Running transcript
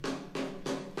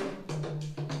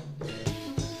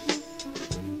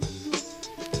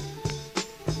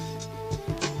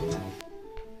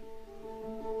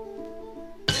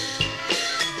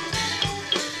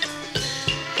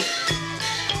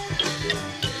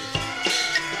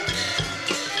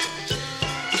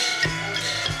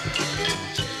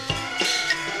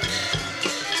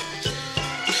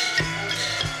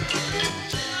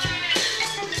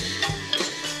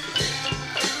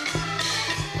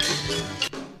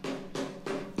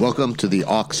Welcome to the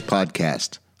Aux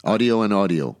Podcast, audio and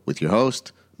audio, with your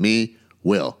host, me,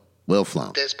 Will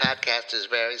Flom. This podcast is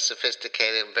very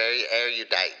sophisticated and very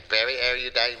erudite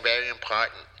and very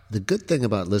important. The good thing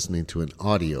about listening to an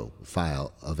audio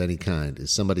file of any kind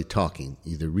is somebody talking,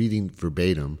 either reading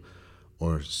verbatim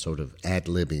or sort of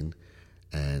ad-libbing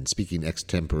and speaking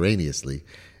extemporaneously,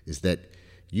 is that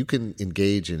you can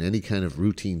engage in any kind of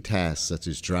routine tasks such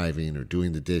as driving or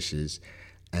doing the dishes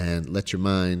and let your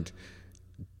mind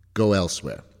go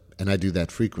elsewhere. And I do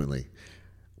that frequently.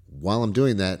 While I'm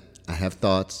doing that, I have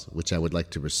thoughts which I would like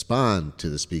to respond to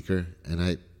the speaker, and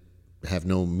I have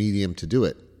no medium to do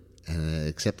it,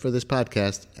 except for this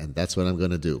podcast, and that's what I'm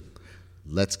going to do.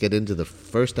 Let's get into the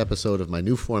first episode of my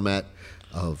new format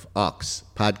of Aux,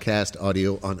 podcast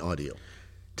audio on audio.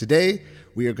 Today,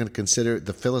 we are going to consider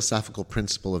the philosophical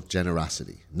principle of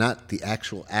generosity, not the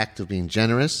actual act of being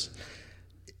generous,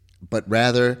 but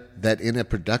rather that in a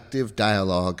productive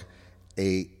dialogue,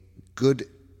 a good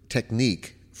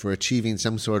technique for achieving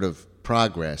some sort of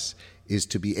progress is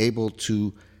to be able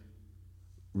to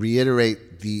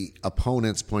reiterate the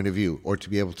opponent's point of view, or to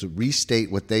be able to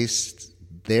restate what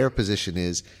their position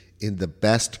is in the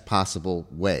best possible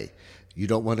way. You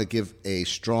don't want to give a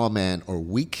straw man or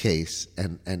weak case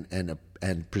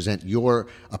and present your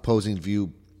opposing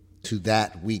view to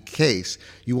that weak case.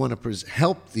 You want to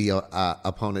help the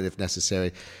opponent, if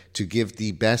necessary, to give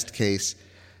the best case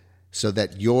so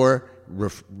that your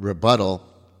rebuttal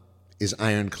is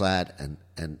ironclad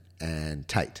and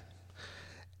tight.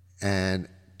 And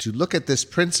to look at this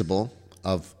principle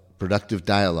of productive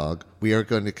dialogue, we are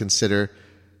going to consider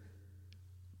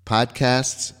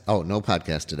podcasts. Oh, no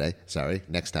podcast today. Sorry,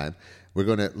 next time. We're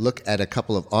going to look at a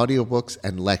couple of audiobooks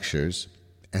and lectures,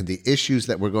 and the issues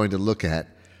that we're going to look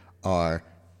at are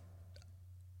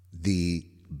the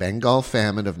Bengal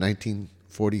famine of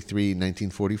 1943,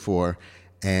 1944,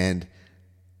 and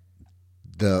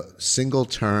the single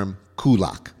term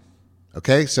kulak.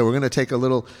 Okay, so we're going to take a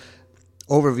little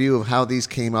overview of how these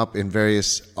came up in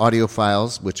various audio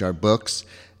files, which are books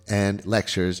and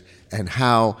lectures, and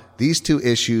how these two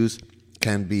issues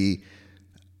can be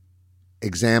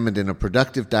examined in a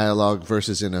productive dialogue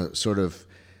versus in a sort of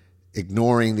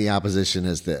ignoring the opposition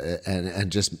as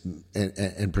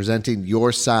and presenting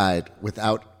your side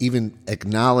without even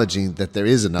acknowledging that there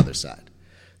is another side.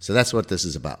 So that's what this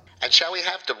is about. And shall we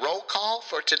have the roll call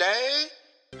for today?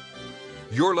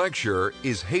 Your lecturer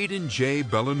is Hayden J.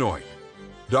 Bellanoit.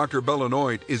 Dr.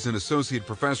 Bellanoit is an associate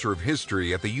professor of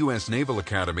history at the U.S. Naval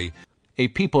Academy. A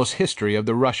People's History of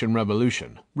the Russian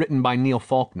Revolution, written by Neil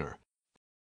Faulkner.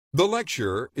 The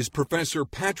lecturer is Professor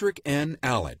Patrick N.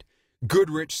 Allett,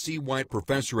 Goodrich C. White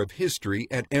Professor of History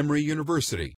at Emory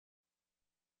University.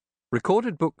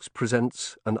 Recorded Books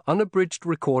presents an unabridged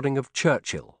recording of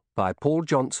Churchill by Paul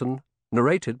Johnson,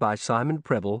 narrated by Simon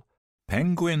Preble.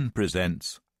 Penguin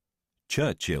presents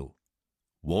Churchill,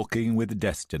 Walking with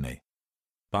Destiny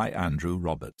by Andrew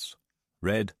Roberts,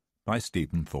 read by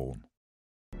Stephen Thorne.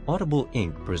 Audible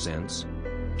Inc. presents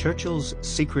Churchill's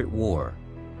Secret War,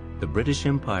 the British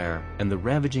Empire and the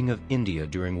Ravaging of India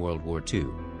during World War II.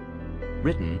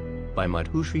 Written by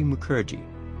Madhushri Mukherjee.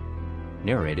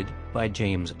 Narrated by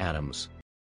James Adams.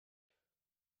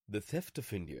 The Theft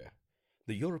of India,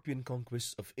 the European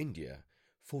Conquest of India,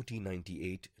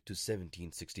 1498 to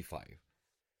 1765.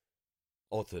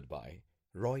 Authored by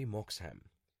Roy Moxham.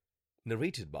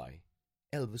 Narrated by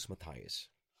Elvis Matthias.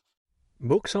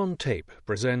 Books on Tape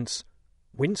presents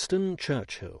Winston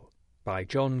Churchill by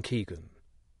John Keegan.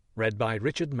 Read by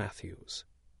Richard Matthews.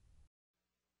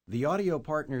 The Audio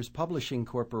Partners Publishing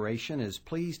Corporation is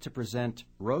pleased to present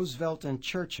Roosevelt and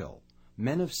Churchill,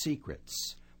 Men of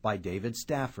Secrets, by David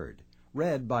Stafford,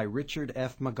 read by Richard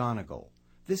F. McGonigal.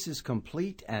 This is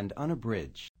complete and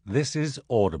unabridged. This is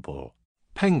Audible.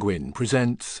 Penguin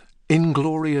presents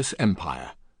Inglorious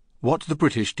Empire, What the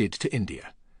British Did to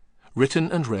India. Written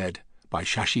and read by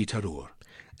Shashi Tharoor.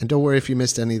 And don't worry if you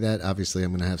missed any of that. Obviously,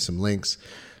 I'm going to have some links,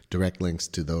 direct links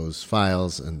to those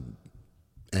files and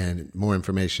more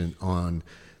information on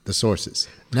the sources.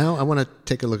 Now I want to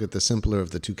take a look at the simpler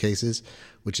of the two cases,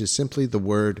 which is simply the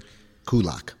word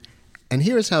kulak. And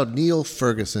here is how Neil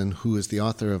Ferguson, who is the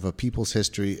author of A People's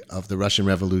History of the Russian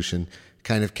Revolution,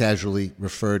 kind of casually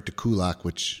referred to kulak,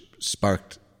 which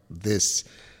sparked this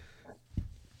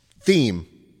theme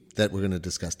that we're going to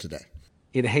discuss today.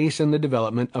 It hastened the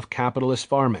development of capitalist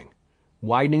farming,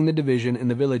 widening the division in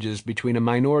the villages between a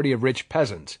minority of rich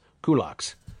peasants,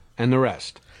 kulaks, and the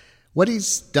rest. What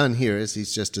he's done here is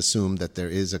he's just assumed that there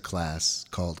is a class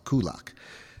called kulak.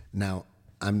 Now,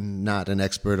 I'm not an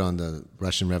expert on the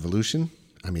Russian Revolution.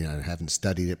 I mean, I haven't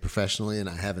studied it professionally, and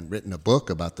I haven't written a book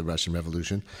about the Russian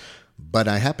Revolution, but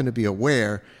I happen to be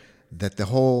aware that the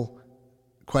whole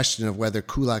question of whether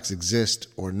kulaks exist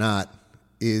or not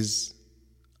is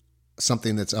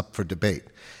something that's up for debate.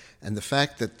 And the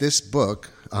fact that this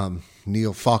book,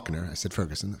 Neil Faulkner, I said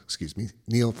Ferguson, excuse me,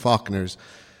 Neil Faulkner's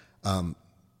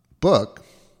book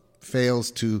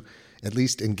fails to at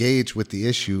least engage with the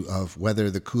issue of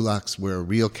whether the kulaks were a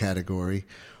real category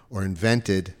or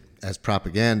invented as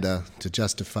propaganda to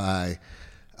justify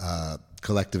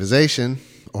collectivization,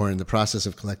 or in the process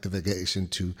of collectivization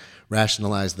to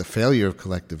rationalize the failure of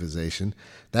collectivization.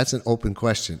 That's an open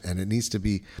question, and it needs to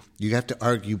be, you have to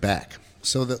argue back.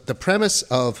 So the premise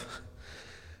of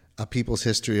A People's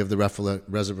History of the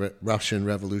Russian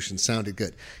Revolution sounded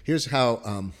good. Here's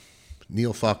how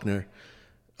Neil Faulkner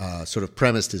sort of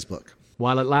premised his book.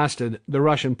 While it lasted, the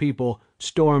Russian people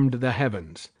stormed the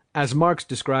heavens, as Marx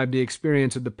described the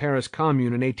experience of the Paris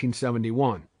Commune in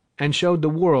 1871, and showed the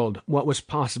world what was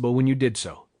possible when you did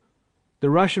so. The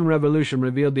Russian Revolution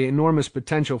revealed the enormous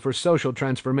potential for social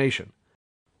transformation.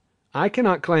 I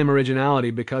cannot claim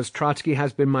originality because Trotsky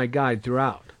has been my guide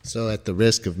throughout. So at the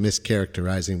risk of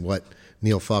mischaracterizing what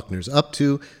Neil Faulkner's up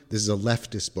to, this is a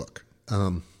leftist book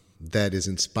that is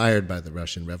inspired by the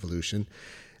Russian Revolution.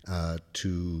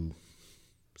 To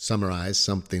summarize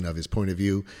something of his point of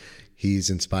view,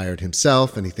 he's inspired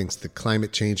himself, and he thinks the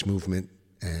climate change movement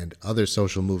and other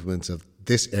social movements of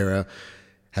this era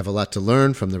have a lot to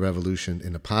learn from the revolution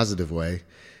in a positive way.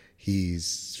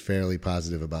 He's fairly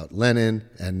positive about Lenin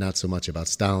and not so much about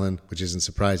Stalin, which isn't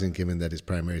surprising given that his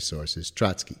primary source is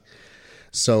Trotsky.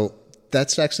 So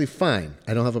that's actually fine.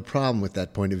 I don't have a problem with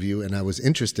that point of view, and I was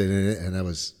interested in it, and I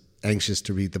was anxious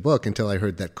to read the book until I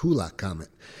heard that kulak comment.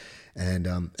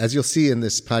 And as you'll see in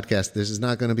this podcast, this is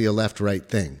not going to be a left-right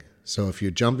thing. So if you're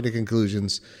jumping to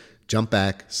conclusions, jump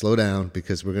back, slow down,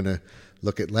 because we're going to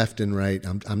look at left and right.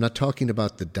 I'm not talking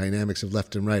about the dynamics of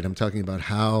left and right. I'm talking about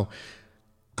how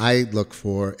I look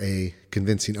for a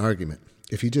convincing argument.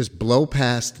 If you just blow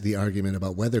past the argument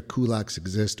about whether kulaks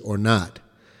exist or not,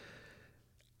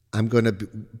 I'm going to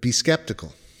be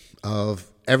skeptical of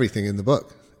everything in the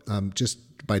book. Just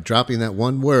by dropping that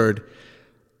one word,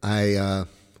 I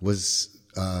was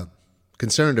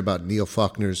concerned about Neil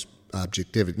Faulkner's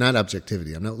objectivity. Not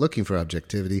objectivity. I'm not looking for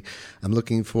objectivity. I'm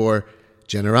looking for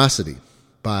generosity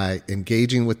by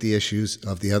engaging with the issues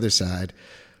of the other side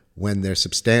when they're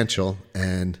substantial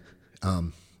and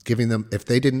giving them, if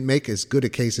they didn't make as good a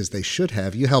case as they should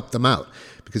have, you help them out,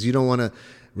 because you don't want to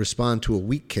respond to a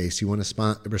weak case. You want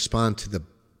to respond to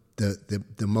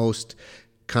the most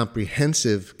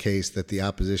comprehensive case that the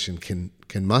opposition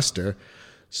can muster,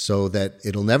 so that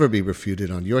it'll never be refuted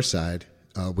on your side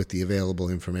with the available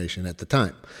information at the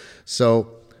time.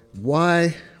 So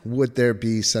why would there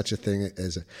be such a thing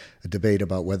as a debate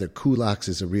about whether kulaks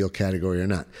is a real category or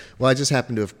not? Well, I just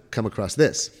happen to have come across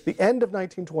this. The end of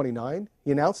 1929,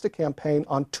 he announced a campaign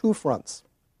on two fronts.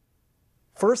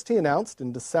 First, he announced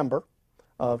in December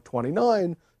of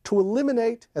 29 to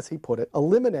eliminate, as he put it,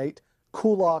 eliminate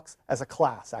kulaks as a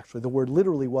class. Actually, the word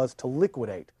literally was to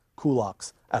liquidate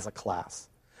kulaks as a class.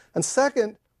 And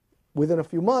second, within a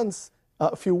few months,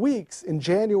 a few weeks, in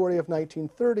January of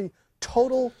 1930,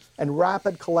 total and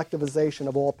rapid collectivization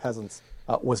of all peasants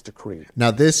was decreed.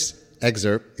 Now, this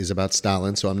excerpt is about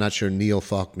Stalin, so I'm not sure Neil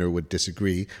Faulkner would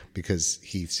disagree, because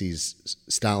he sees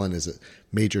Stalin as a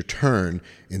major turn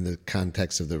in the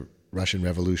context of the Russian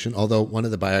Revolution, although one of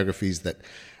the biographies that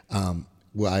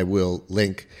I will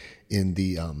link in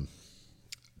the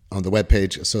on the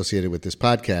webpage associated with this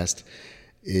podcast,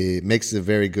 it makes a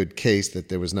very good case that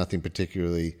there was nothing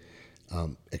particularly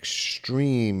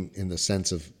extreme in the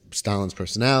sense of Stalin's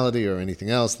personality or anything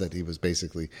else, that he was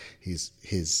basically,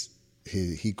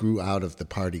 he grew out of the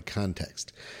party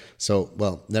context. So,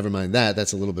 well, never mind that.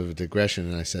 That's a little bit of a digression,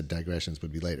 and I said digressions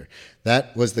would be later.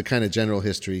 That was the kind of general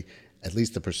history, at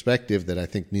least the perspective that I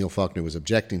think Neil Faulkner was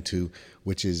objecting to,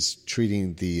 which is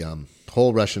treating the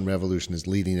whole Russian Revolution as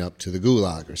leading up to the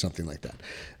Gulag or something like that.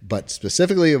 But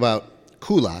specifically about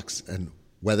kulaks and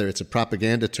whether it's a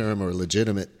propaganda term or a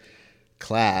legitimate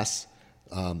class,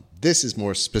 this is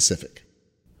more specific.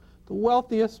 The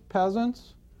wealthiest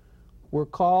peasants were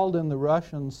called in the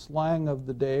Russian slang of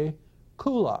the day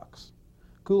kulaks.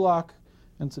 Kulak,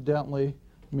 incidentally,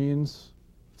 means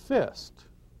fist.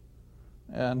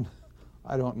 And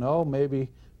I don't know, maybe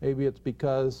it's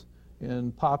because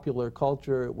in popular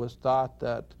culture it was thought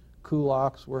that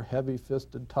kulaks were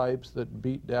heavy-fisted types that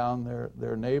beat down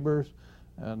their neighbors,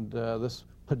 and this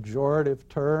pejorative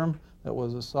term that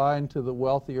was assigned to the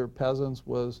wealthier peasants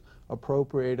was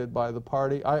appropriated by the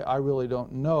party. I really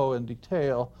don't know in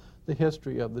detail the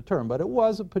history of the term. But it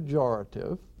was a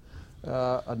pejorative,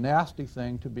 a nasty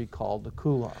thing to be called a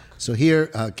kulak. So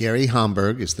here, Gary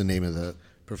Hamburg is the name of the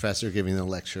professor giving the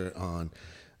lecture on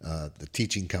the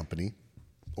teaching company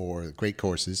or great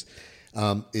courses,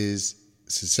 is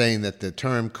saying that the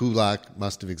term kulak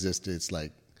must have existed. It's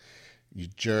like, you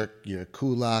jerk, you're a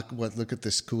kulak. What? Look at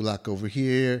this kulak over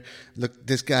here. Look,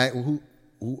 this guy.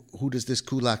 Who does this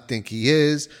kulak think he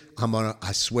is?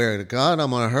 I swear to God,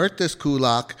 I'm gonna hurt this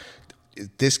kulak.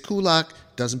 This kulak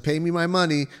doesn't pay me my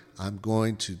money. I'm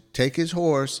going to take his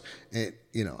horse. And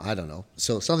I don't know.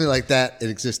 So something like that. It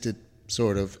existed,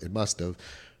 sort of. It must have,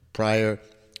 prior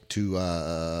to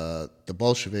the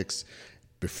Bolsheviks,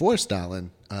 before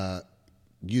Stalin,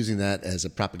 using that as a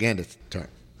propaganda term.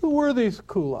 Who were these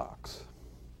kulaks?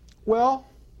 Well,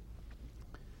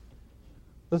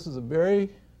 this is a very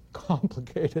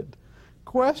complicated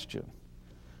question.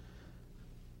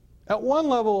 At one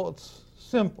level, it's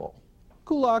simple.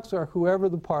 Kulaks are whoever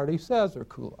the party says are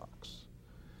kulaks.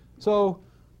 So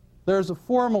there's a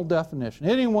formal definition.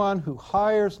 Anyone who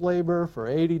hires labor for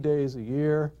 80 days a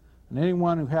year, and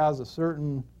anyone who has a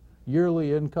certain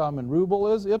yearly income in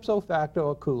ruble is ipso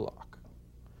facto a kulak.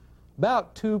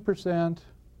 About 2%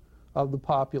 of the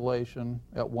population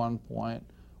at one point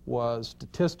was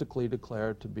statistically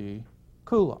declared to be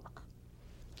kulak.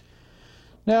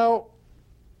 Now,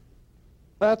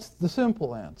 that's the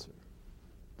simple answer.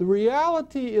 The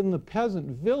reality in the peasant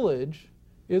village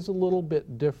is a little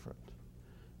bit different.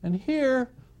 And here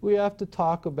we have to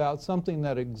talk about something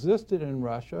that existed in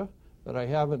Russia that I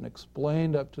haven't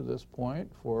explained up to this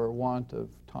point for want of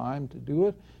time to do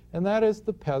it, and that is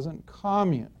the peasant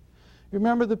commune.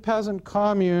 Remember, the peasant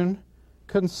commune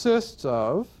consists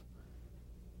of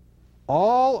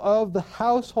all of the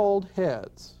household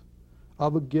heads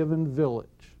of a given village.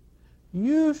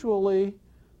 Usually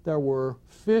there were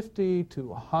 50 to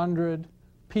 100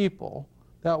 people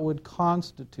that would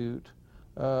constitute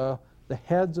the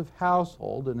heads of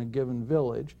household in a given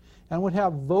village and would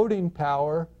have voting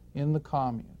power in the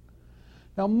commune.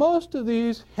 Now, most of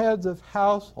these heads of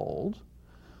household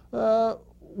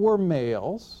were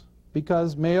males,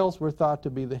 because males were thought to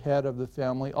be the head of the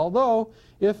family, although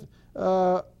if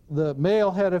the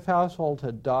male head of household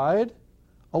had died,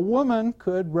 a woman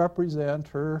could represent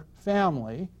her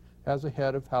family as a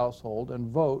head of household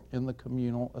and vote in the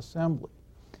communal assembly.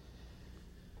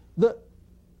 The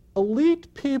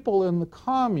elite people in the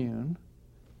commune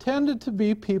tended to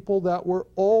be people that were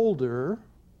older,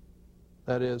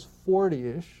 that is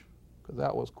 40-ish, because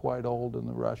that was quite old in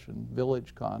the Russian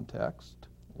village context.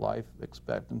 Life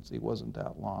expectancy wasn't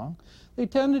that long. They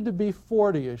tended to be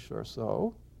 40-ish or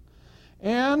so.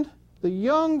 And the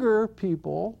younger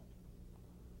people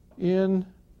in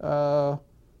a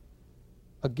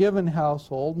given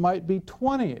household might be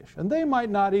 20-ish, and they might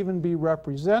not even be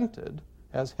represented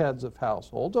as heads of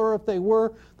households, or if they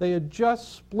were, they had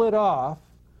just split off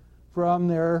from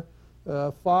their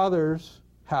father's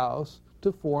house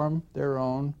to form their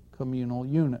own communal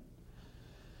unit.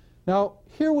 Now,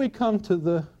 here we come to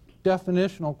the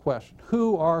definitional question.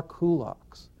 Who are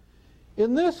kulaks?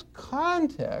 In this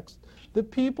context, the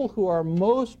people who are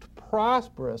most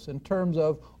prosperous in terms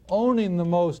of owning the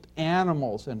most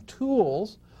animals and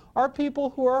tools are people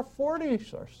who are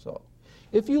 40-ish or so.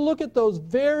 If you look at those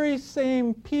very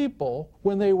same people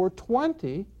when they were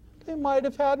 20, they might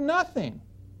have had nothing,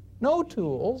 no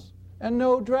tools and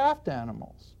no draft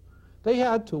animals. They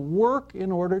had to work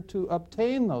in order to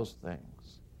obtain those things.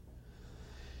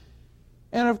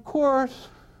 And of course,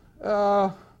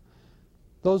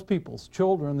 those people's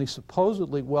children, the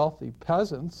supposedly wealthy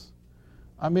peasants,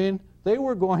 I mean, they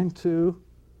were going to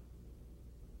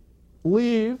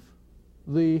leave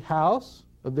the house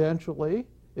eventually,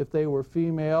 if they were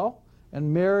female,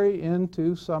 and marry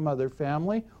into some other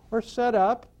family, or set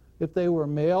up, if they were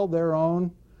male, their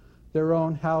own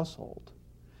household.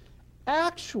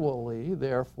 Actually,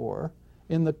 therefore,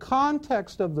 in the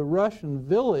context of the Russian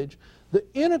village, the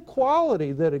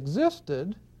inequality that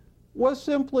existed was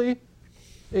simply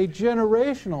a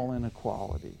generational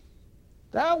inequality.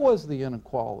 That was the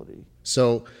inequality.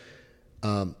 So,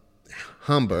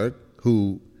 Hamburg,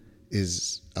 who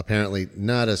is apparently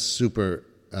not a super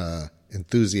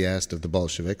enthusiast of the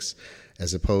Bolsheviks,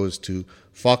 as opposed to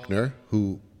Faulkner,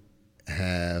 who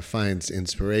finds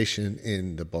inspiration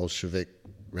in the Bolshevik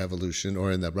Revolution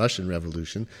or in the Russian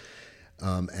Revolution,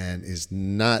 and is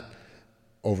not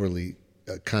overly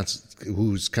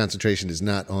whose concentration is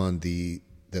not on the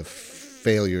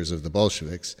failures of the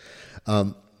Bolsheviks,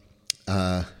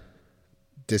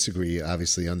 disagree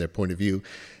obviously on their point of view.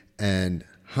 And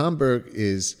Hamburg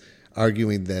is,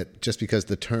 arguing that just because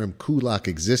the term kulak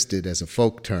existed as a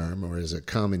folk term or as a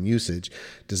common usage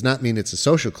does not mean it's a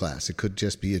social class. It could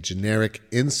just be a generic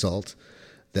insult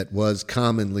that was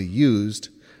commonly used,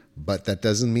 but that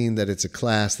doesn't mean that it's a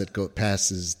class that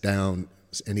passes down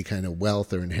any kind of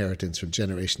wealth or inheritance from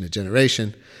generation to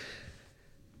generation,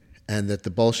 and that the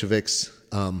Bolsheviks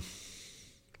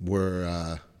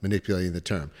were manipulating the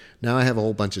term. Now I have a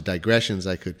whole bunch of digressions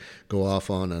I could go off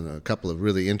on a couple of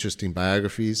really interesting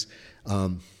biographies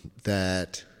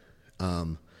that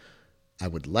I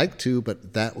would like to,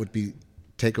 but that would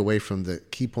take away from the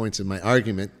key points of my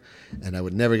argument, and I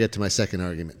would never get to my second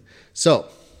argument.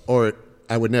 Or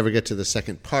I would never get to the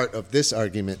second part of this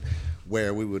argument,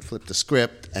 where we would flip the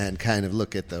script and kind of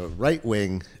look at the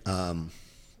right-wing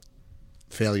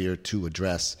failure to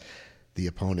address the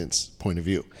opponent's point of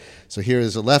view. So here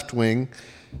is a left-wing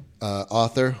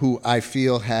author who I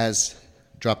feel has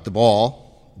dropped the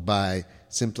ball by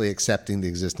simply accepting the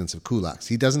existence of kulaks.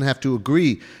 He doesn't have to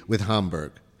agree with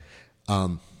Homburg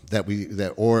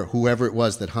or whoever it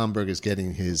was that Homburg is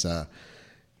getting his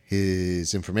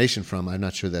information from. I'm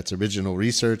not sure that's original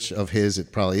research of his.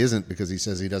 It probably isn't, because he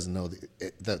says he doesn't know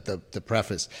the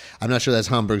preface. I'm not sure that's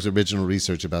Homburg's original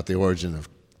research about the origin of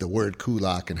the word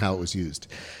kulak and how it was used.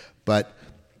 But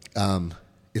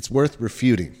it's worth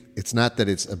refuting. It's not that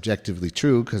it's objectively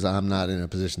true, because I'm not in a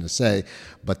position to say,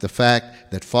 but the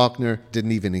fact that Faulkner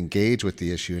didn't even engage with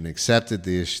the issue and accepted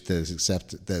the issue,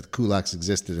 that kulaks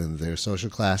existed in their social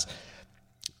class,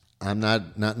 I'm not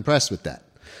impressed with that.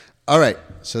 All right,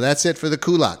 so that's it for the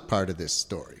kulak part of this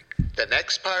story. The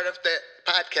next part of the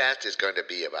podcast is going to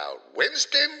be about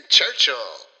Winston Churchill.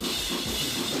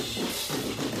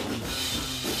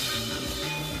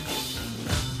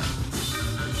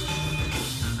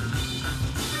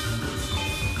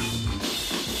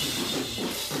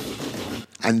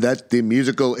 And that the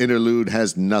musical interlude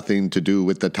has nothing to do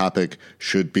with the topic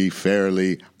should be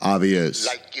fairly obvious.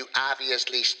 Like you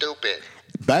obviously stupid.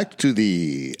 Back to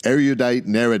the erudite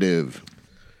narrative.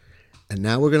 And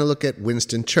now we're going to look at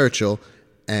Winston Churchill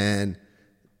and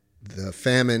the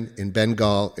famine in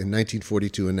Bengal in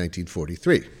 1942 and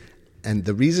 1943. And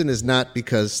the reason is not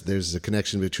because there's a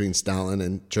connection between Stalin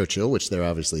and Churchill, which there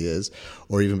obviously is,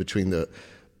 or even between the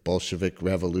Bolshevik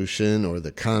Revolution or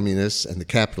the communists and the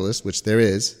capitalists, which there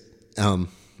is.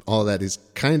 All that is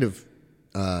kind of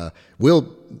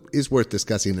is worth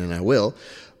discussing, and I will.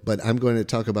 But I'm going to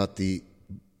talk about the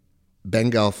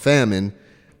Bengal famine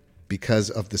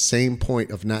because of the same point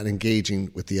of not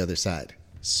engaging with the other side.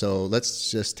 So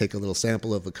let's just take a little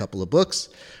sample of a couple of books.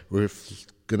 We're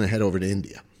going to head over to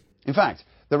India. In fact,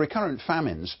 the recurrent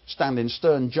famines stand in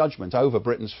stern judgment over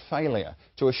Britain's failure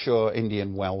to assure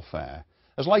Indian welfare.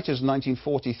 As late as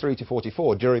 1943 to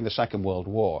 44, during the Second World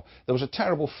War, there was a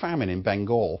terrible famine in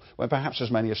Bengal when perhaps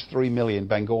as many as 3 million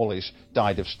Bengalis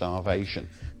died of starvation.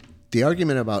 The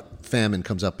argument about famine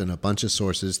comes up in a bunch of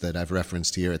sources that I've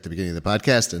referenced here at the beginning of the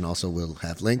podcast, and also we'll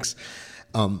have links.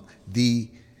 The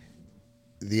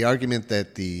argument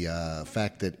that the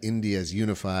fact that India is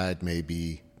unified may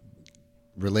be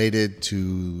related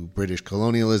to British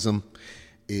colonialism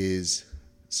is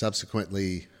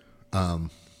subsequently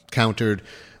countered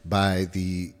by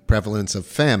the prevalence of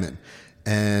famine.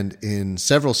 And in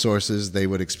several sources, they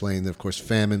would explain that, of course,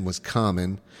 famine was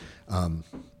common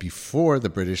before the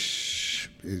British,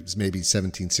 it was maybe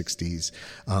 1760s,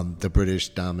 the British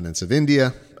dominance of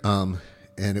India,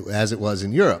 as it was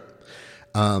in Europe.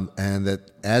 And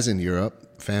that, as in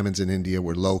Europe, famines in India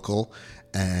were local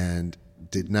and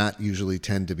did not usually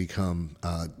tend to become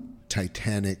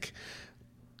titanic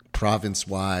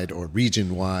province-wide or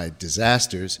region-wide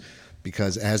disasters,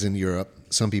 because as in Europe,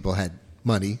 some people had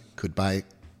money, could buy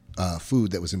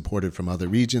food that was imported from other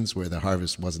regions where the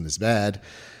harvest wasn't as bad.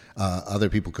 Other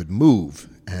people could move,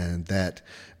 and that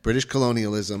British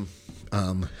colonialism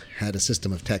had a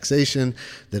system of taxation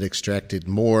that extracted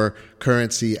more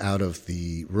currency out of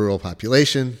the rural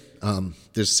population.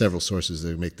 There's several sources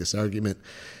that make this argument.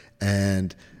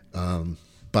 And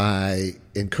by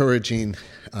encouraging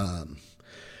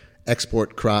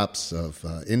export crops of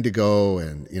indigo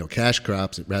and cash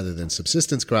crops rather than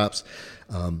subsistence crops,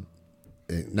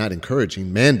 not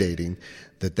encouraging, mandating,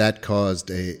 that caused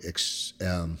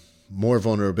more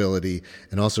vulnerability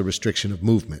and also restriction of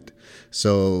movement.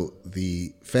 So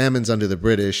the famines under the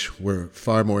British were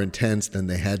far more intense than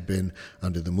they had been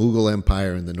under the Mughal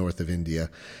Empire in the north of India,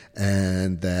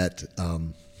 and that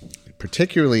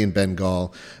particularly in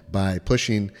Bengal, by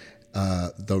pushing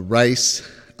the rice,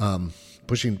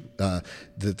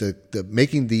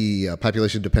 making the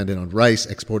population dependent on rice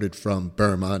exported from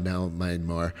Burma, now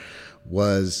Myanmar,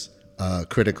 was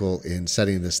critical in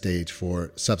setting the stage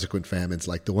for subsequent famines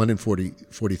like the one in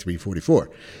 43, 44.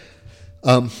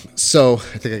 So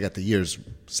I think I got the years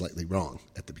slightly wrong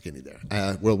at the beginning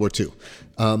there. World War II.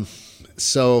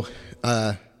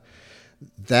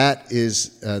 That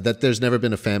is that there's never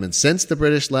been a famine since the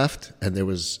British left, and there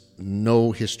was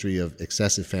no history of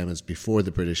excessive famines before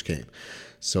the British came.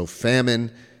 So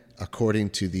famine,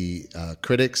 according to the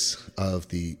critics of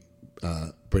the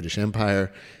British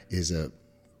Empire, is a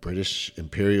British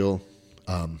imperial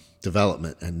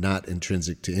development and not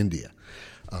intrinsic to India.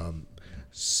 And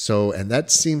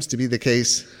that seems to be the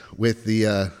case with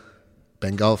the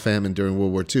Bengal famine during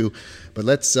World War II. But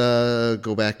let's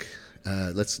go back,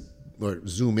 or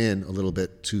zoom in a little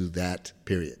bit to that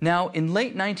period. Now, in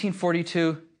late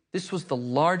 1942, this was the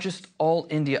largest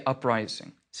all-India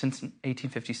uprising since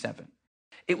 1857.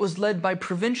 It was led by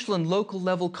provincial and local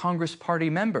level Congress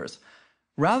Party members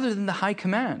rather than the high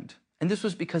command. And this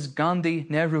was because Gandhi,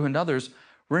 Nehru, and others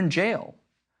were in jail.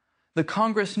 The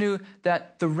Congress knew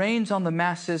that the reins on the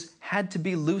masses had to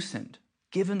be loosened,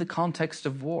 given the context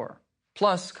of war,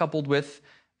 plus coupled with,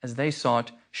 as they saw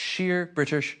it, sheer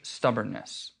British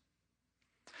stubbornness.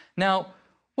 Now,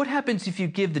 what happens if you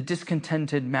give the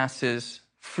discontented masses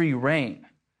free rein?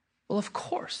 Well, of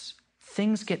course,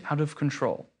 things get out of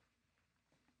control.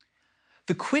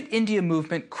 The Quit India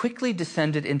movement quickly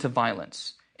descended into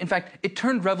violence. In fact, it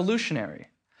turned revolutionary.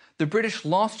 The British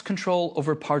lost control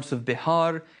over parts of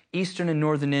Bihar, eastern and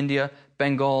northern India,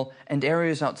 Bengal, and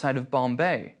areas outside of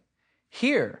Bombay.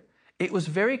 Here, it was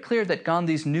very clear that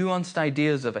Gandhi's nuanced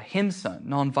ideas of ahimsa,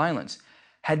 nonviolence,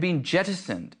 had been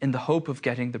jettisoned in the hope of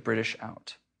getting the British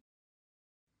out.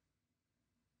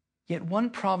 Yet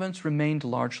one province remained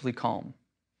largely calm,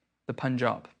 the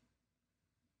Punjab.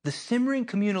 The simmering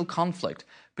communal conflict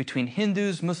between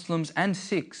Hindus, Muslims, and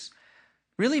Sikhs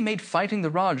really made fighting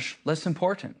the Raj less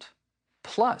important.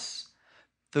 Plus,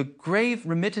 the grave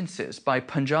remittances by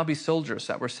Punjabi soldiers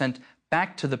that were sent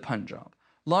back to the Punjab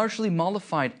largely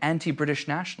mollified anti-British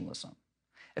nationalism.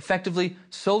 Effectively,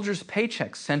 soldiers'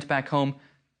 paychecks sent back home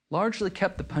largely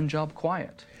kept the Punjab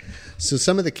quiet. So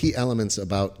some of the key elements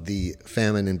about the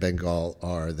famine in Bengal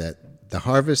are that the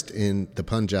harvest in the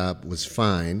Punjab was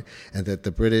fine, and that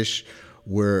the British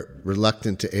were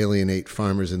reluctant to alienate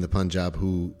farmers in the Punjab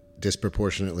who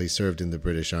disproportionately served in the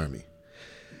British Army.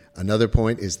 Another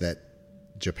point is that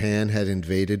Japan had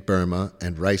invaded Burma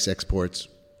and rice exports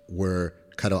were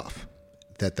cut off.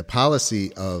 That the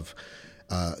policy of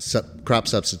crop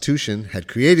substitution had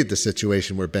created the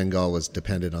situation where Bengal was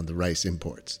dependent on the rice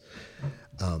imports.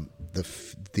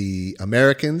 The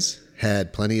Americans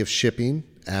had plenty of shipping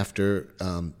after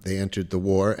they entered the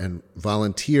war and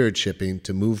volunteered shipping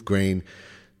to move grain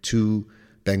to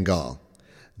Bengal.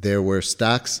 There were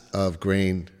stocks of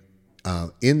grain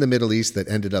in the Middle East that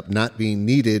ended up not being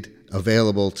needed,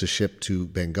 available to ship to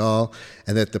Bengal,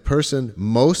 and that the person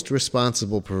most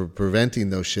responsible for preventing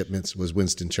those shipments was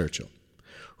Winston Churchill,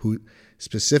 who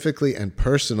specifically and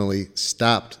personally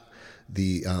stopped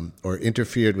or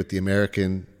interfered with the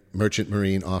American Merchant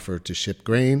Marine offer to ship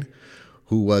grain,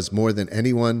 who was more than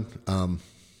anyone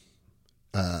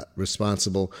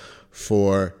responsible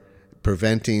for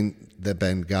preventing the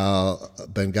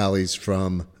Bengalis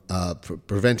from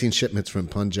preventing shipments from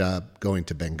Punjab going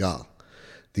to Bengal.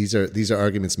 These are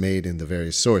arguments made in the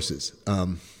various sources,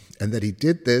 and that he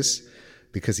did this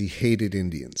because he hated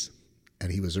Indians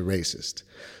and he was a racist.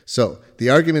 So the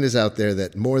argument is out there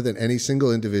that more than any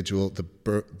single individual,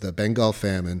 the Bengal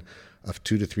famine of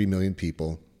 2 to 3 million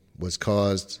people was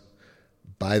caused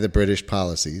by the British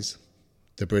policies.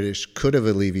 The British could have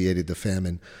alleviated the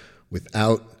famine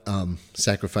without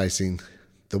sacrificing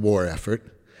the war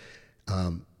effort.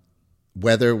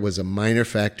 Weather was a minor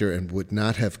factor and would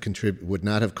not have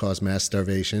caused mass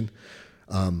starvation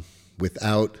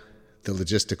without the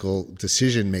logistical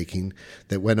decision-making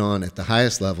that went on at the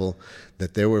highest level,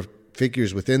 that there were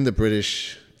figures within the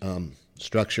British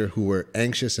structure who were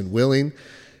anxious and willing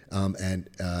and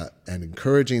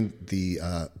encouraging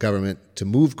the government to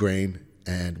move grain,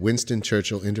 and Winston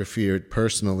Churchill interfered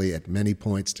personally at many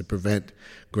points to prevent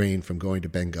grain from going to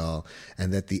Bengal,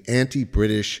 and that the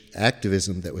anti-British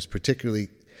activism that was particularly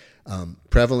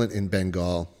prevalent in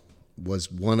Bengal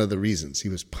was one of the reasons. He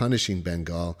was punishing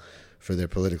Bengal for their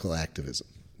political activism.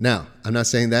 Now, I'm not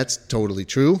saying that's totally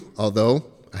true, although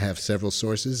I have several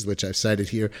sources, which I've cited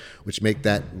here, which make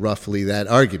that roughly that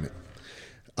argument.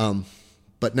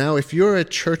 But now, if you're a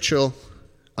Churchill,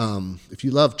 if you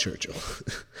love Churchill,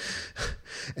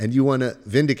 and you want to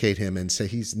vindicate him and say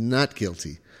he's not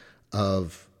guilty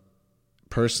of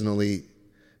personally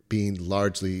being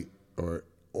largely or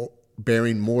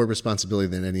bearing more responsibility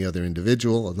than any other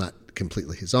individual, not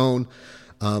completely his own,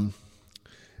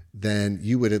 then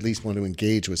you would at least want to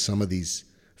engage with some of these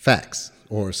facts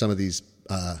or some of these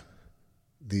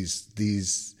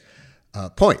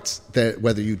points, that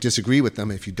whether you disagree with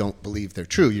them, if you don't believe they're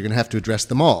true, you're going to have to address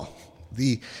them all.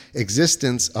 The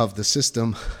existence of the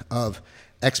system of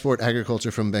export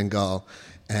agriculture from Bengal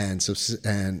and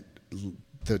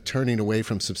the turning away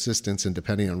from subsistence and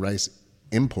depending on rice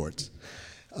imports,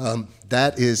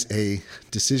 that is a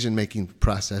decision-making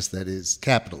process that is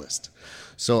capitalist.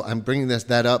 So I'm bringing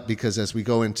that up because as we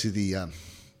go into the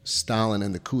Stalin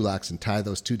and the kulaks and tie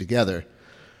those two together,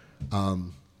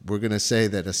 we're going to say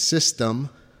that a system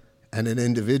and an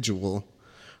individual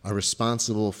are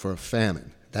responsible for a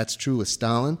famine. That's true with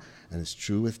Stalin, and it's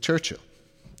true with Churchill.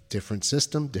 Different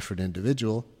system, different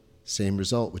individual, same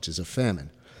result, which is a famine.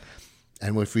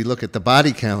 And if we look at the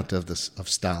body count of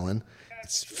Stalin,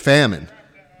 it's famine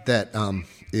that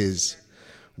is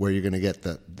where you're going to get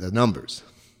the numbers.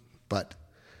 But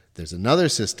there's another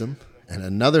system and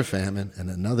another famine and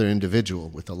another individual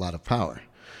with a lot of power.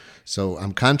 So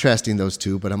I'm contrasting those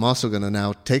two, but I'm also going to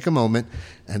now take a moment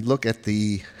and look at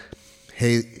the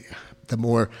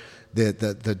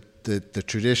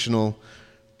traditional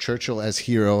Churchill as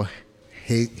hero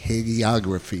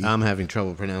hagiography. I'm having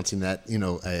trouble pronouncing that.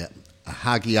 A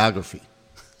hagiography.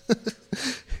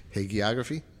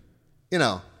 Hagiography?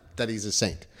 That he's a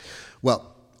saint.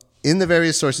 Well, in the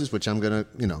various sources, which I'm going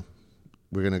to,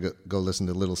 we're going to go listen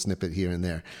to a little snippet here and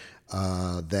there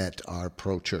that are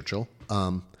pro-Churchill.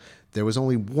 There was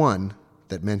only one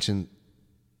that mentioned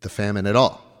the famine at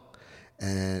all.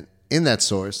 And in that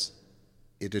source,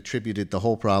 it attributed the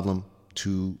whole problem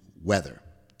to weather.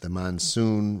 The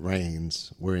monsoon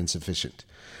rains were insufficient.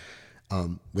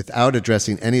 Without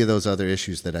addressing any of those other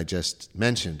issues that I just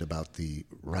mentioned about the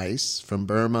rice from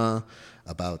Burma,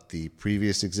 about the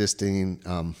previous existing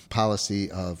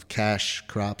policy of cash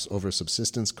crops over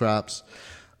subsistence crops,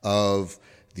 of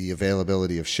the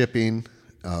availability of shipping,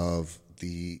 of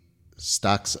the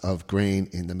stocks of grain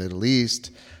in the Middle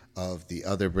East, of the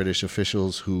other British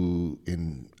officials who,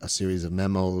 in a series of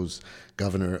memos,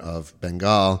 governor of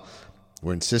Bengal,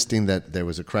 were insisting that there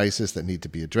was a crisis that needed to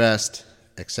be addressed,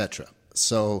 etc.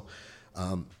 So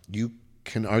you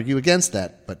can argue against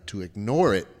that, but to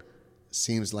ignore it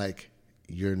seems like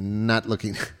you're not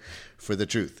looking for the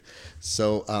truth.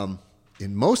 So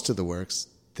in most of the works,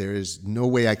 there is no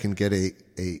way I can get a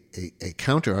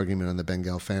counter-argument on the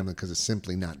Bengal famine because it's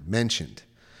simply not mentioned.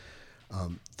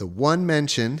 The one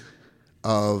mention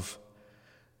of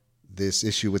this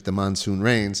issue with the monsoon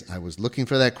rains, I was looking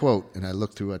for that quote, and I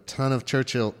looked through a ton of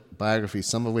Churchill biographies,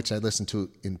 some of which I listened to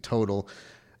in total,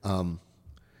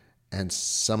 and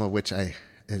some of which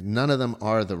none of them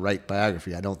are the right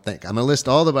biography, I don't think. I'm going to list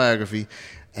all the biography,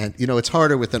 and, it's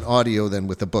harder with an audio than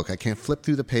with a book. I can't flip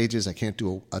through the pages. I can't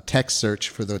do a text search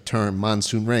for the term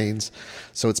monsoon rains,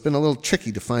 so it's been a little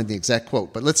tricky to find the exact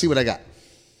quote, but let's see what I got.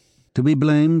 To be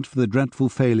blamed for the dreadful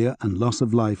failure and loss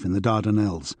of life in the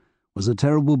Dardanelles was a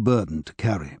terrible burden to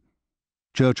carry.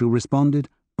 Churchill responded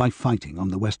by fighting on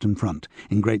the Western Front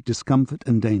in great discomfort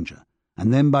and danger,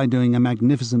 and then by doing a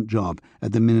magnificent job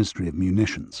at the Ministry of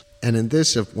Munitions. And in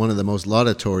this, of one of the most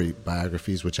laudatory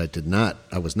biographies, which I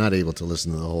was not able to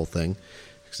listen to the whole thing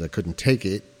because I couldn't take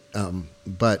it,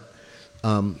 but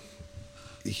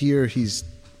here he's,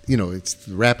 it's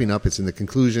wrapping up, it's in the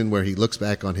conclusion where he looks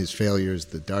back on his failures,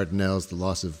 the Dardanelles, the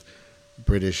loss of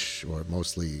British or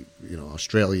mostly,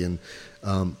 Australian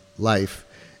life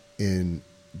in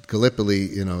Gallipoli,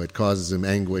 it causes him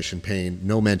anguish and pain,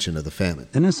 no mention of the famine.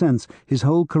 In a sense, his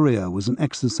whole career was an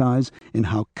exercise in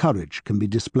how courage can be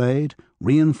displayed,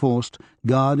 reinforced,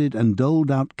 guarded and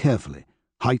doled out carefully,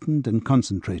 heightened and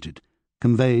concentrated,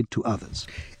 conveyed to others.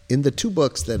 In the two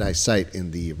books that I cite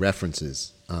in the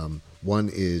references, one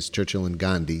is Churchill and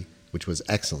Gandhi, which was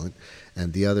excellent,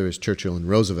 and the other is Churchill and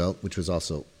Roosevelt, which was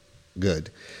also good.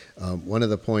 One of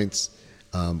the points,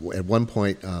 at one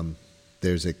point,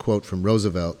 there's a quote from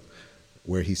Roosevelt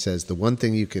where he says, the one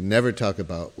thing you can never talk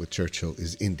about with Churchill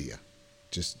is India.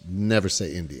 Just never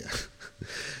say India,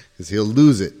 because he'll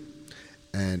lose it.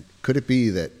 And could it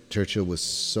be that Churchill was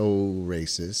so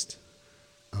racist?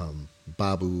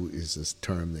 Babu is a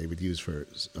term they would use for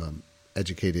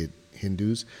educated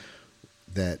Hindus,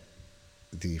 that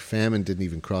the famine didn't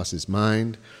even cross his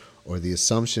mind, or the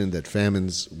assumption that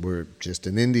famines were just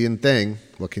an Indian thing,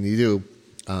 what can you do,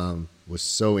 was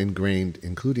so ingrained,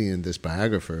 including in this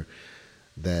biographer,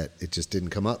 that it just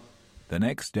didn't come up. The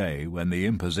next day, when the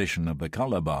imposition of the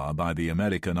colour bar by the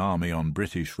American army on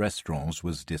British restaurants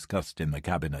was discussed in the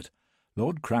cabinet,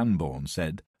 Lord Cranborne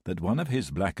said that one of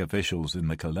his black officials in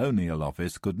the Colonial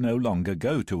Office could no longer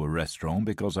go to a restaurant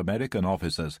because American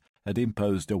officers had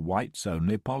imposed a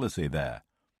whites-only policy there.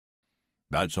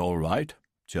 "That's all right,"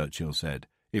 Churchill said.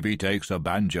 "If he takes a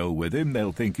banjo with him,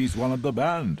 they'll think he's one of the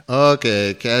band."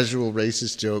 Okay, casual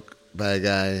racist joke by a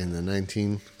guy in the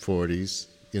 1940s,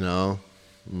 you know.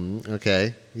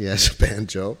 Okay, he has a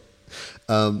banjo.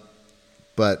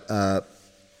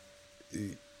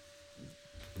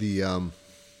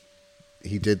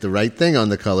 He did the right thing on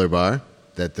the color bar,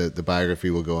 that the biography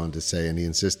will go on to say, and he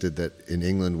insisted that in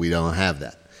England we don't have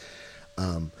that.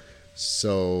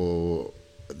 So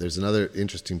there's another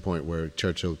interesting point where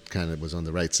Churchill kind of was on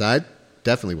the right side.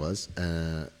 Definitely was.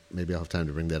 Maybe I'll have time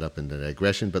to bring that up in the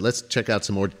digression, but let's check out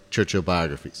some more Churchill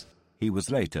biographies. He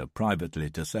was later privately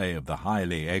to say of the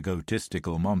highly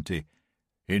egotistical Monty,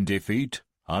 "In defeat,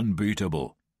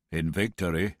 unbeatable. In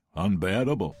victory,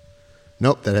 unbearable."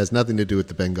 Nope, that has nothing to do with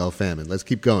the Bengal famine. Let's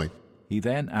keep going. He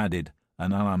then added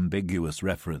an unambiguous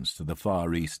reference to the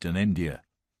Far East and India.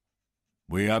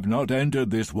 "We have not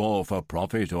entered this war for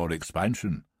profit or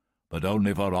expansion, but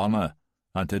only for honour,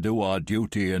 and to do our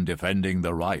duty in defending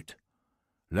the right.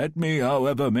 Let me,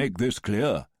 however, make this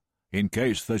clear, in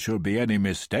case there should be any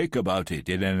mistake about it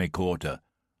in any quarter.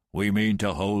 We mean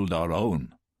to hold our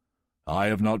own. I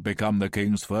have not become the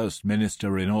King's first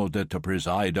minister in order to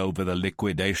preside over the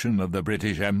liquidation of the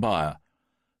British Empire.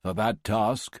 For that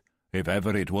task, if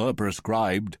ever it were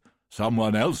prescribed,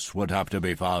 someone else would have to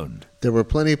be found." There were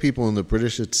plenty of people in the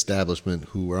British establishment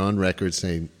who were on record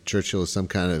saying Churchill is some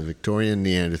kind of Victorian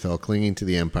Neanderthal clinging to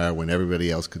the empire when everybody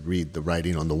else could read the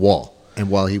writing on the wall. And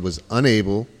while he was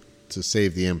unable to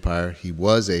save the empire, he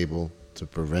was able to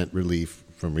prevent relief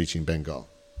from reaching Bengal.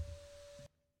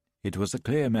 It was a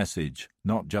clear message,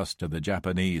 not just to the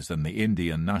Japanese and the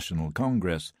Indian National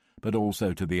Congress, but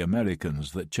also to the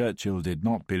Americans, that Churchill did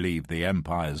not believe the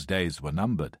Empire's days were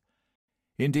numbered.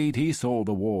 Indeed, he saw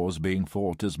the wars being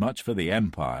fought as much for the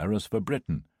Empire as for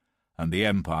Britain, and the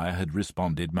Empire had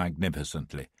responded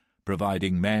magnificently,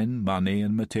 providing men, money,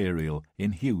 and material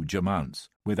in huge amounts,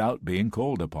 without being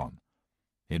called upon.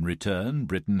 In return,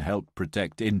 Britain helped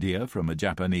protect India from a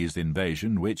Japanese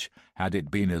invasion which, had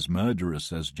it been as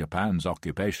murderous as Japan's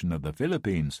occupation of the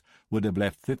Philippines, would have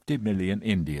left 50 million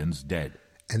Indians dead.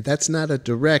 And that's not a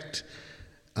direct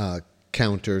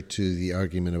counter to the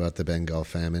argument about the Bengal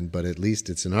famine, but at least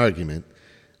it's an argument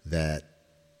that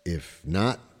if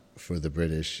not for the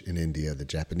British in India, the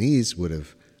Japanese would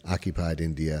have occupied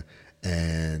India,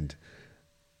 and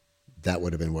that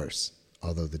would have been worse.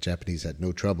 Although the Japanese had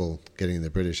no trouble getting the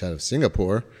British out of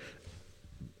Singapore,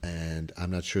 and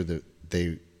I'm not sure that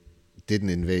they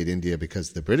didn't invade India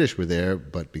because the British were there,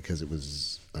 but because it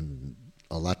was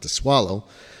a lot to swallow.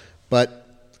 But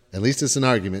at least it's an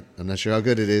argument. I'm not sure how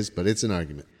good it is, but it's an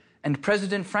argument. And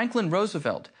President Franklin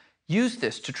Roosevelt used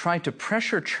this to try to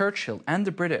pressure Churchill and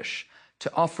the British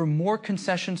to offer more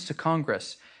concessions to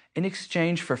Congress in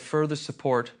exchange for further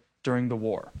support during the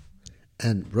war.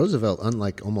 And Roosevelt,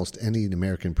 unlike almost any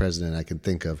American president I can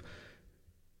think of,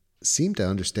 seemed to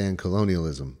understand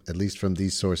colonialism, at least from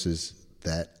these sources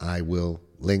that I will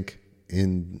link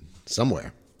in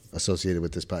somewhere associated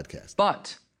with this podcast.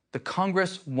 But the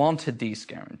Congress wanted these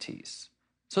guarantees,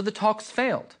 so the talks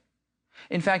failed.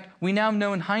 In fact, we now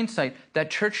know in hindsight that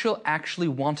Churchill actually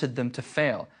wanted them to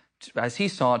fail, as he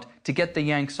saw it, to get the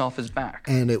Yanks off his back.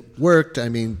 And it worked. I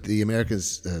mean, the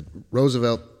Americans,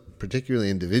 Roosevelt, particularly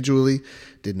individually,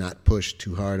 did not push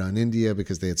too hard on India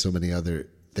because they had so many other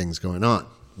things going on,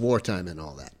 wartime and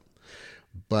all that.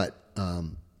 But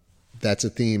that's a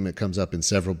theme that comes up in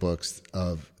several books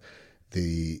of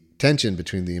the tension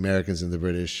between the Americans and the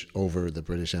British over the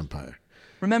British Empire.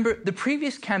 Remember, the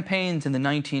previous campaigns in the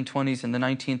 1920s and the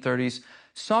 1930s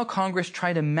saw Congress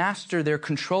try to master their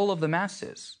control of the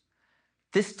masses.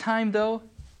 This time, though,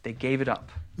 they gave it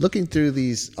up. Looking through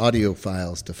these audio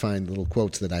files to find little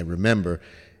quotes that I remember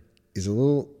is a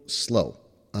little slow.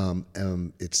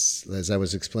 It's, as I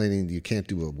was explaining, you can't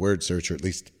do a word search, or at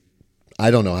least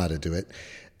I don't know how to do it.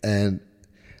 And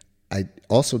I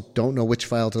also don't know which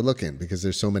file to look in because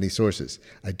there's so many sources.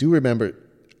 I do remember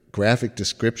graphic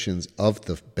descriptions of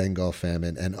the Bengal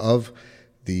famine and of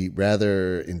the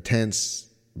rather intense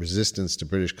resistance to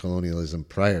British colonialism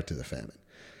prior to the famine.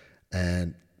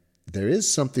 And there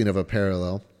is something of a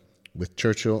parallel with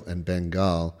Churchill and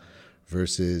Bengal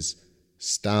versus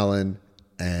Stalin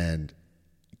and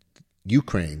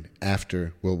Ukraine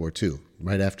after World War II.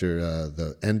 Right after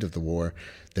the end of the war,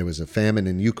 there was a famine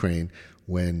in Ukraine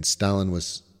when Stalin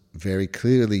was very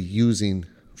clearly using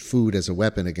food as a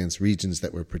weapon against regions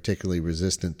that were particularly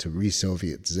resistant to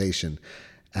re-Sovietization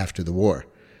after the war.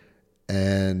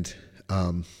 And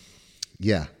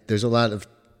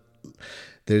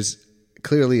there's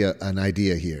clearly an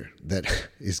idea here that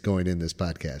is going in this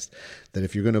podcast, that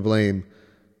if you're going to blame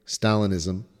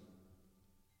Stalinism's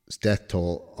death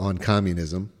toll on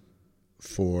communism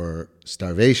for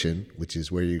starvation, which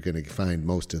is where you're going to find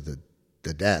most of the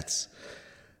deaths,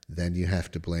 then you have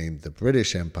to blame the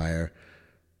British Empire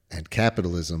and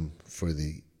capitalism for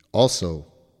the also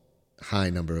high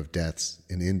number of deaths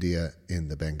in India in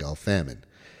the Bengal famine.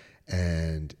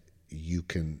 And you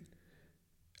can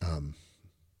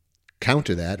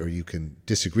counter that, or you can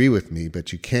disagree with me,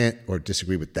 but you can't, or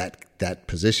disagree with that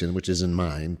position, which isn't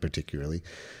mine particularly,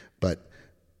 but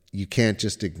you can't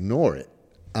just ignore it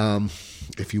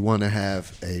if you want to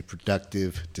have a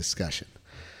productive discussion.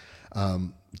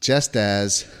 Just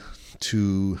as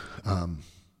to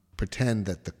pretend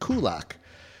that the kulak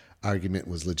argument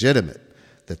was legitimate,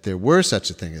 that there were such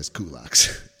a thing as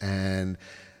kulaks, and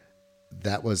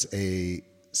that was a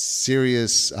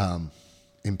serious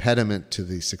impediment to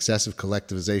the success of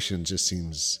collectivization, just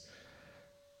seems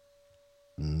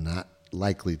not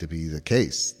likely to be the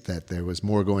case, that there was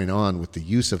more going on with the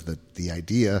use of the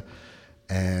idea,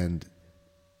 and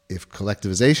if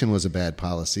collectivization was a bad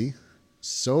policy,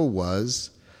 so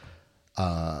was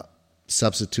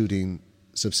substituting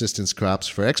subsistence crops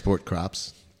for export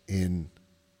crops in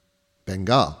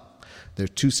Bengal. There are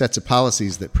two sets of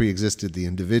policies that pre-existed the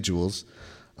individuals,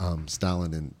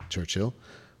 Stalin and Churchill,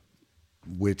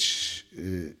 which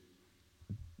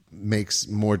makes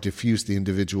more diffuse the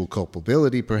individual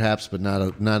culpability, perhaps, but not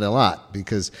a lot,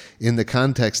 because in the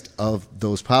context of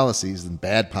those policies and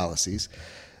bad policies,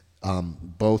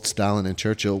 both Stalin and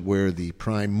Churchill were the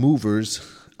prime movers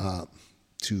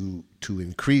to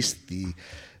increase the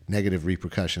negative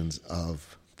repercussions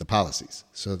of the policies.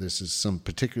 So this is some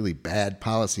particularly bad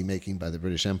policy making by the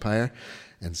British Empire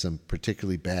and some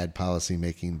particularly bad policy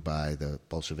making by the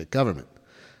Bolshevik government.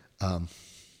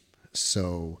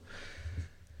 So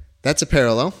that's a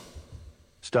parallel.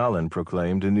 Stalin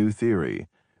proclaimed a new theory,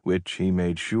 which he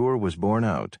made sure was borne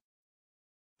out.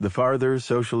 The farther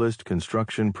socialist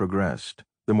construction progressed,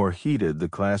 the more heated the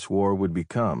class war would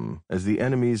become as the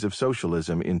enemies of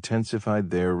socialism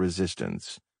intensified their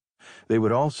resistance. They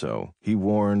would also, he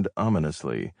warned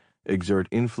ominously, exert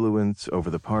influence over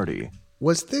the party.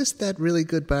 Was this that really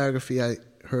good biography I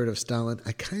heard of Stalin?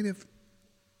 I kind of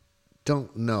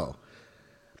don't know.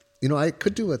 You know, I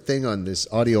could do a thing on this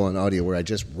audio on audio where I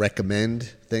just recommend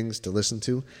things to listen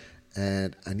to,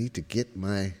 and I need to get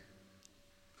my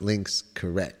links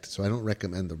correct so I don't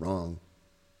recommend the wrong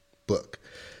book,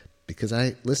 because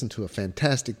I listened to a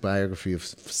fantastic biography of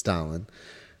Stalin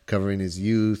covering his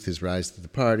youth, his rise to the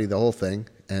party, the whole thing,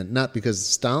 and not because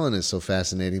Stalin is so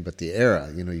fascinating, but the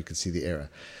era. You know, you can see the era.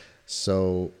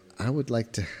 So I would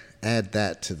like to add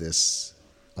that to this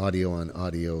audio on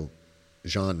audio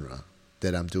genre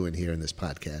that I'm doing here in this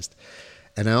podcast.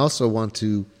 And I also want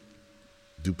to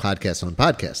do podcasts on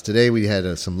podcasts. Today we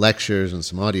had some lectures and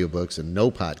some audiobooks and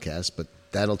no podcasts, but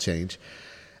that'll change.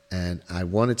 And I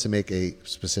wanted to make a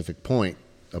specific point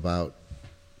about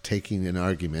taking an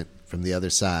argument from the other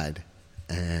side,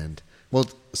 and, well,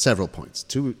 several points.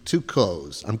 To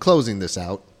close. I'm closing this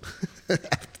out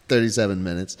after 37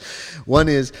 minutes. One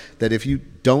is that if you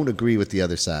don't agree with the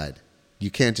other side, you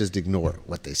can't just ignore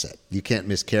what they said. You can't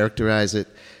mischaracterize it.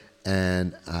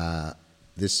 And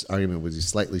this argument would be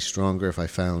slightly stronger if I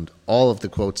found all of the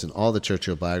quotes in all the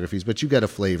Churchill biographies, but you got a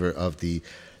flavor of the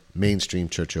mainstream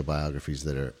Churchill biographies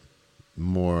that are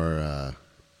more,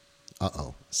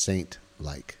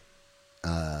 saint-like.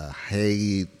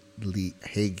 Hagiography.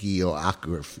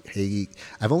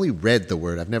 I've only read the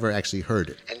word. I've never actually heard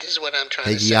it. And this is what I'm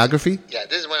trying to say. Hagiography? Yeah,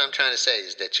 this is what I'm trying to say,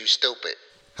 is that you stupid.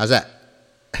 How's that?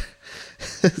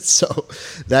 So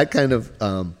that kind of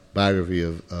biography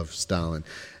of Stalin,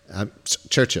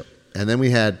 Churchill. And then we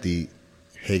had the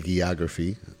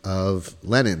hagiography of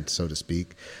Lenin, so to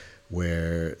speak,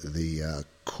 where the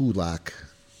kulak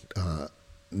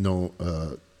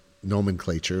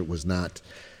nomenclature was not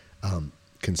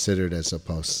considered as a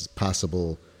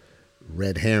possible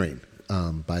red herring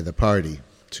by the party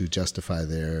to justify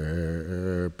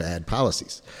their bad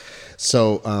policies.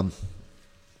 So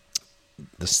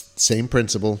the same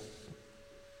principle,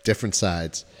 different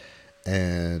sides,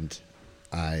 and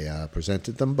I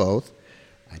presented them both.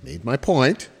 I made my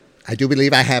point. I do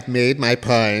believe I have made my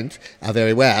point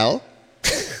very well.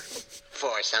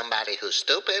 For somebody me who's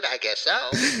stupid, I guess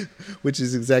so. Which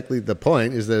is exactly the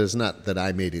point, is that it's not that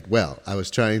I made it well. I was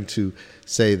trying to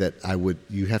say that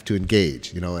you have to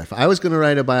engage. You know, if I was going to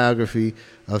write a biography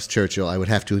of Churchill, I would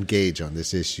have to engage on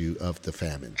this issue of the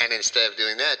famine. And instead of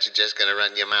doing that, you're just going to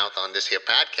run your mouth on this here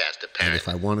podcast, apparently. And if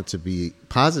I wanted to be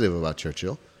positive about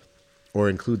Churchill, or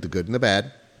include the good and the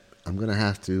bad, I'm going to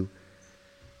have to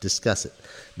discuss it.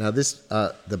 Now, this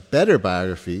the better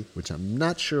biography, which I'm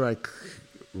not sure I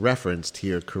referenced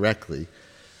here correctly.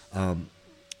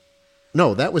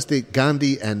 No, that was the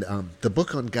Gandhi, and the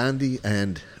book on Gandhi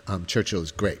and Churchill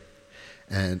is great.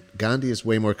 And Gandhi is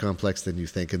way more complex than you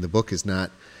think, and the book is not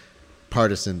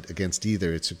partisan against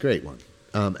either. It's a great one.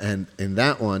 And in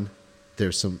that one,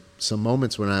 there's some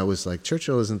moments when I was like,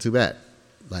 Churchill isn't too bad.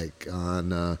 Like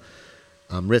on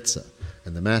Amritsar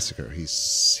and the massacre.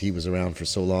 He was around for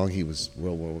so long. He was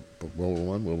World War I,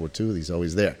 World War II. He's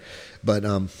always there. But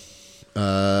I'm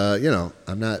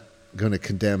not going to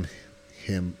condemn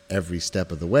him every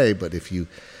step of the way. But if you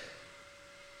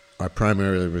are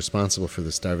primarily responsible for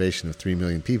the starvation of 3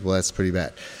 million people, that's pretty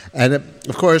bad. And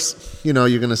of course, you're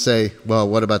going to say, well,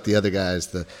 what about the other guys?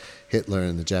 The Hitler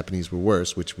and the Japanese were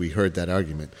worse, which we heard that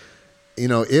argument.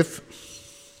 If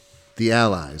the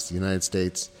Allies, the United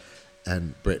States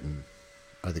and Britain,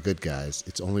 are the good guys,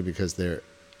 it's only because they're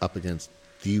up against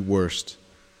the worst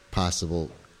possible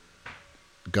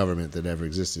government that ever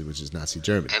existed, which is Nazi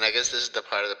Germany. And I guess this is the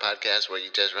part of the podcast where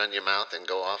you just run your mouth and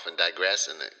go off and digress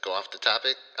and go off the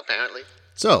topic, apparently.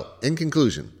 So, in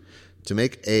conclusion, to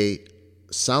make a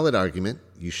solid argument,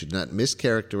 you should not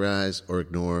mischaracterize or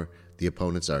ignore the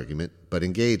opponent's argument, but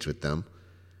engage with them.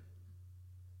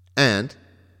 And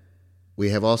we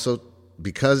have also,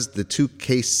 because the two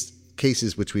cases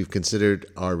which we've considered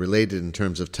are related in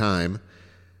terms of time,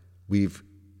 we've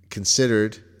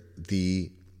considered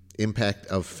the impact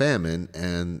of famine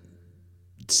and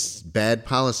bad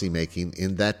policy making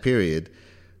in that period,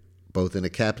 both in a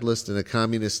capitalist and a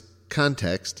communist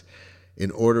context,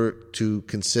 in order to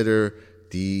consider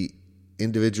the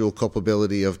individual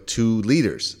culpability of two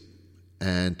leaders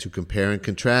and to compare and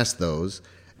contrast those.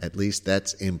 At least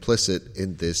that's implicit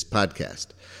in this podcast.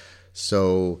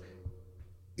 So,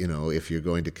 if you're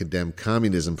going to condemn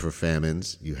communism for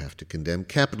famines, you have to condemn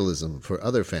capitalism for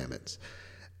other famines.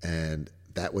 And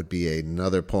that would be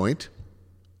another point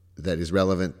that is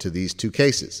relevant to these two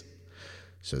cases.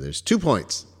 So there's 2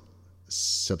 points,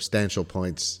 substantial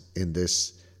points in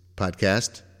this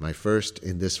podcast. My first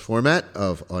in this format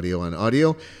of audio on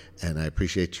audio, and I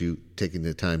appreciate you taking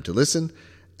the time to listen,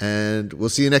 and we'll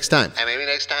see you next time. And maybe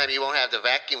next time you won't have the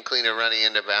vacuum cleaner running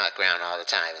in the background all the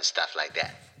time and stuff like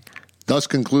that. Thus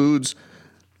concludes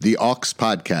the AUX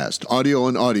podcast, audio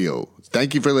on audio.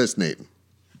 Thank you for listening.